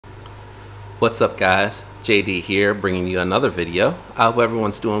What's up guys, JD here bringing you another video. I hope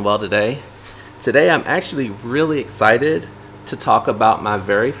everyone's doing well today. Today I'm actually really excited to talk about my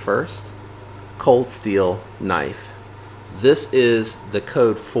very first cold steel knife. This is the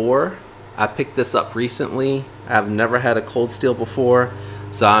Code 4. I picked this up recently. I've never had a cold steel before,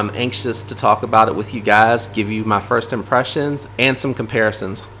 so I'm anxious to talk about it with you guys, give you my first impressions and some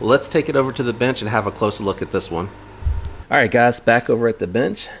comparisons. Let's take it over to the bench and have a closer look at this one. Alright guys, back over at the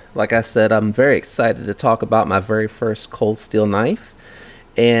bench. Like I said, I'm very excited to talk about my very first cold steel knife.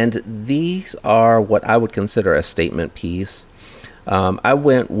 And these are what I would consider a statement piece. I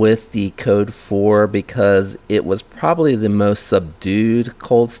went with the Code 4 because it was probably the most subdued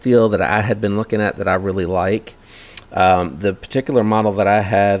cold steel that I had been looking at that I really like. The particular model that I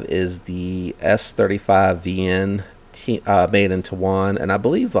have is the S35VN made in Taiwan, and I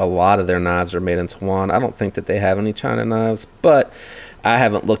believe a lot of their knives are made in Taiwan. I don't think that they have any China knives, but I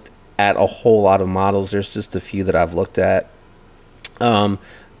haven't looked at a whole lot of models. There's just a few that I've looked at.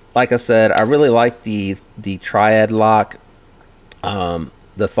 Like I said, I really like the triad lock,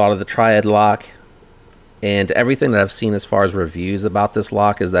 the thought of the triad lock, and everything that I've seen as far as reviews about this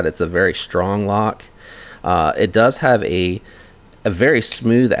lock is that it's a very strong lock. It does have a very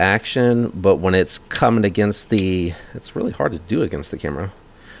smooth action, but when it's coming against the, it's really hard to do against the camera.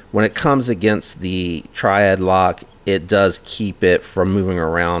 When it comes against the triad lock, it does keep it from moving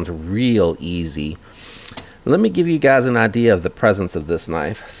around real easy. Let me give you guys an idea of the presence of this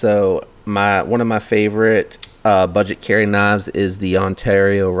knife. So one of my favorite budget carry knives is the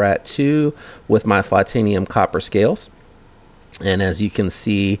Ontario Rat 2 with my Titanium copper scales. And as you can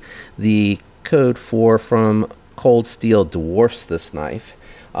see, the Code 4 from Cold Steel dwarfs this knife.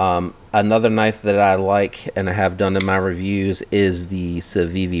 Another knife that I like and I have done in my reviews is the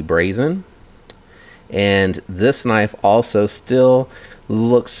Civivi Brazen, and this knife also still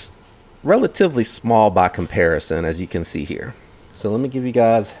looks relatively small by comparison, as you can see here. So let me give you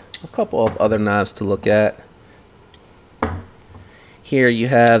guys a couple of other knives to look at. Here you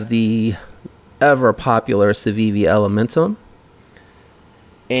have the ever popular Civivi Elementum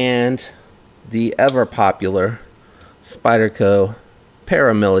and the ever popular Spyderco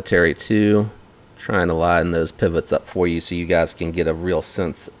Paramilitary 2. Trying to line those pivots up for you so you guys can get a real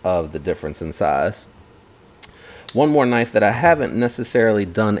sense of the difference in size. One more knife that I haven't necessarily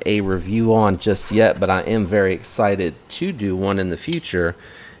done a review on just yet, but I am very excited to do one in the future,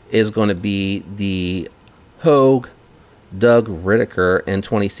 is going to be the Hogue Doug Whittaker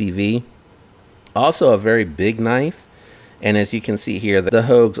N20CV. Also a very big knife, and as you can see here, the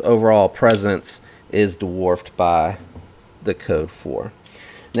Hogue's overall presence is dwarfed by the Code 4.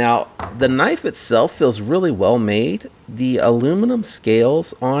 Now, the knife itself feels really well made. The aluminum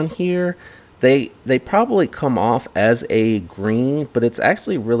scales on here, they probably come off as a green, but it's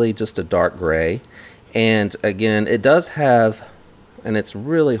actually really just a dark gray. And again, it does have, and it's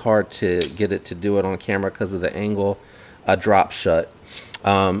really hard to get it to do it on camera because of the angle, a drop shut.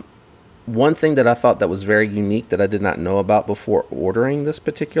 One thing that I thought that was very unique that I did not know about before ordering this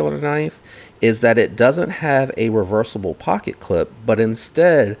particular knife is that it doesn't have a reversible pocket clip, but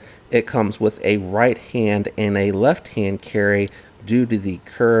instead it comes with a right hand and a left hand carry due to the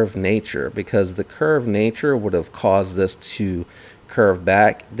curved nature, because the curved nature would have caused this to curve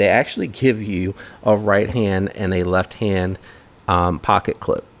back. They actually give you a right hand and a left hand pocket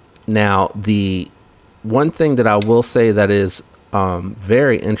clip. Now, the one thing that I will say that is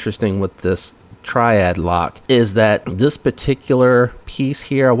very interesting with this triad lock is that this particular piece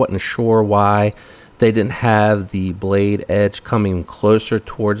here, I wasn't sure why they didn't have the blade edge coming closer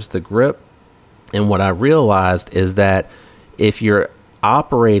towards the grip. And what I realized is that if you're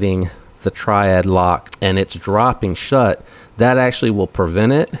operating the triad lock and it's dropping shut, that actually will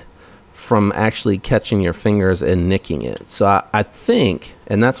prevent it from actually catching your fingers and nicking it. So I think,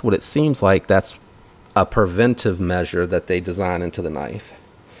 and that's what it seems like, that's a preventive measure that they design into the knife.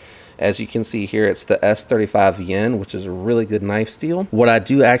 As you can see here, it's the S35VN, which is a really good knife steel. What I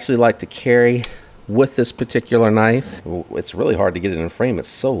do actually like to carry with this particular knife, it's really hard to get it in frame, it's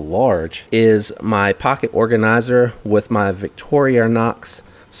so large, is my pocket organizer with my Victorinox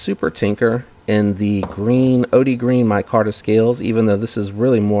Super Tinker in the green, OD green micarta scales, even though this is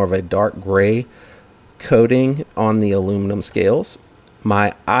really more of a dark gray coating on the aluminum scales.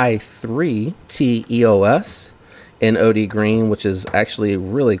 My i3T EOS in OD green, which is actually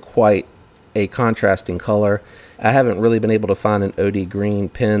really quite a contrasting color. I haven't really been able to find an OD green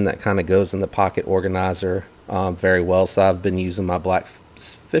pen that kind of goes in the pocket organizer very well, so I've been using my black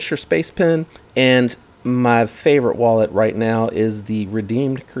Fisher Space pen. And my favorite wallet right now is the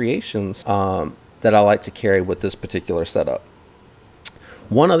Redeemed Creations that I like to carry with this particular setup.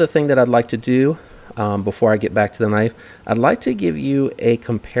 One other thing that I'd like to do before I get back to the knife, I'd like to give you a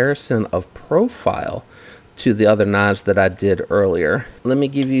comparison of profile to the other knives that I did earlier. Let me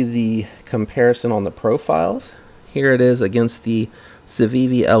give you the comparison on the profiles. Here it is against the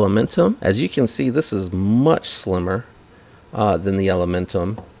Civivi Elementum. As you can see, this is much slimmer than the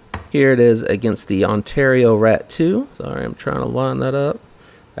Elementum. Here it is against the Ontario Rat 2. Sorry, I'm trying to line that up.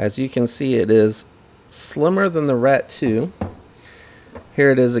 As you can see, it is slimmer than the Rat 2. Here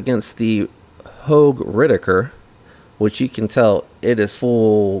it is against the Hogue Riddiker, which you can tell it is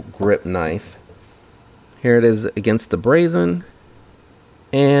full grip knife. Here it is against the Brazen,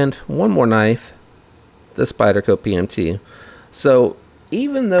 and one more knife, the Spyderco PMT. So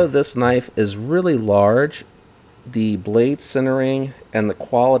even though this knife is really large, the blade centering and the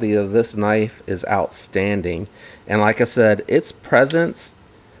quality of this knife is outstanding. And like I said, its presence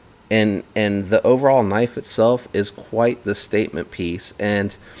and the overall knife itself is quite the statement piece.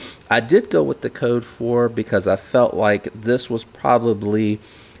 And I did go with the Code 4 because I felt like this was probably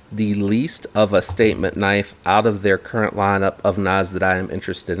the least of a statement knife out of their current lineup of knives that I am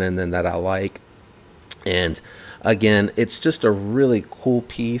interested in and that I like. And again, it's just a really cool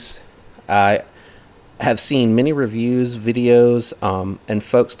piece. I have seen many reviews, videos, and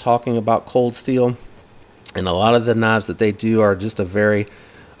folks talking about Cold Steel, and a lot of the knives that they do are just a very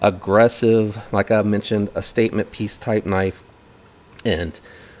aggressive, like I mentioned, a statement piece type knife. And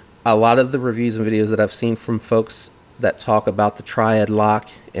a lot of the reviews and videos that I've seen from folks that talk about the Triad lock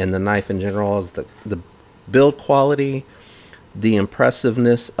and the knife in general is the build quality, the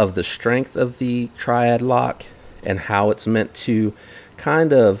impressiveness of the strength of the Triad lock, and how it's meant to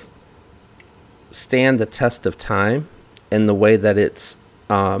kind of stand the test of time in the way that it's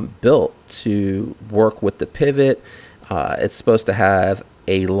built to work with the pivot. It's supposed to have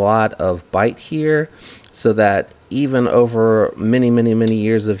a lot of bite here so that even over many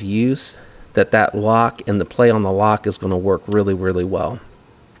years of use, that lock and the play on the lock is going to work really well.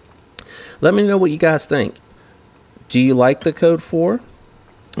 Let me know what you guys think. Do you like the Code 4?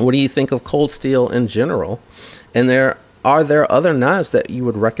 What do you think of Cold Steel in general? And are there other knives that you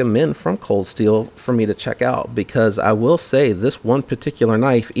would recommend from Cold Steel for me to check out? Because I will say this one particular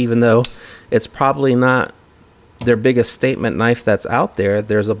knife, even though it's probably not their biggest statement knife that's out there,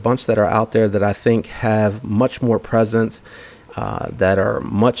 there's a bunch that are out there that I think have much more presence, that are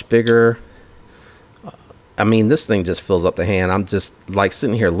much bigger. I mean, this thing just fills up the hand. I'm just like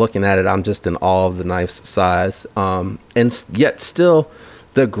sitting here looking at it. I'm just in awe of the knife's size. And yet still,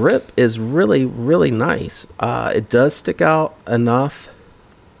 the grip is really nice. It does stick out enough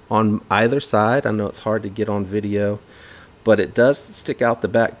on either side. I know it's hard to get on video, but it does stick out the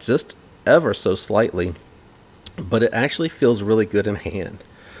back just ever so slightly. But it actually feels really good in hand.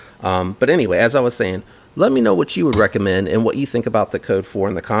 But anyway, as I was saying, let me know what you would recommend and what you think about the Code 4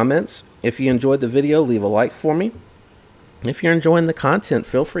 in the comments. If you enjoyed the video, leave a like for me. If you're enjoying the content,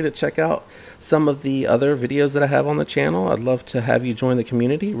 feel free to check out some of the other videos that I have on the channel. I'd love to have you join the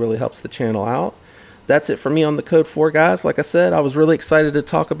community. It really helps the channel out. That's it for me on the Code 4, guys. Like I said, I was really excited to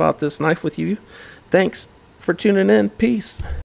talk about this knife with you. Thanks for tuning in. Peace.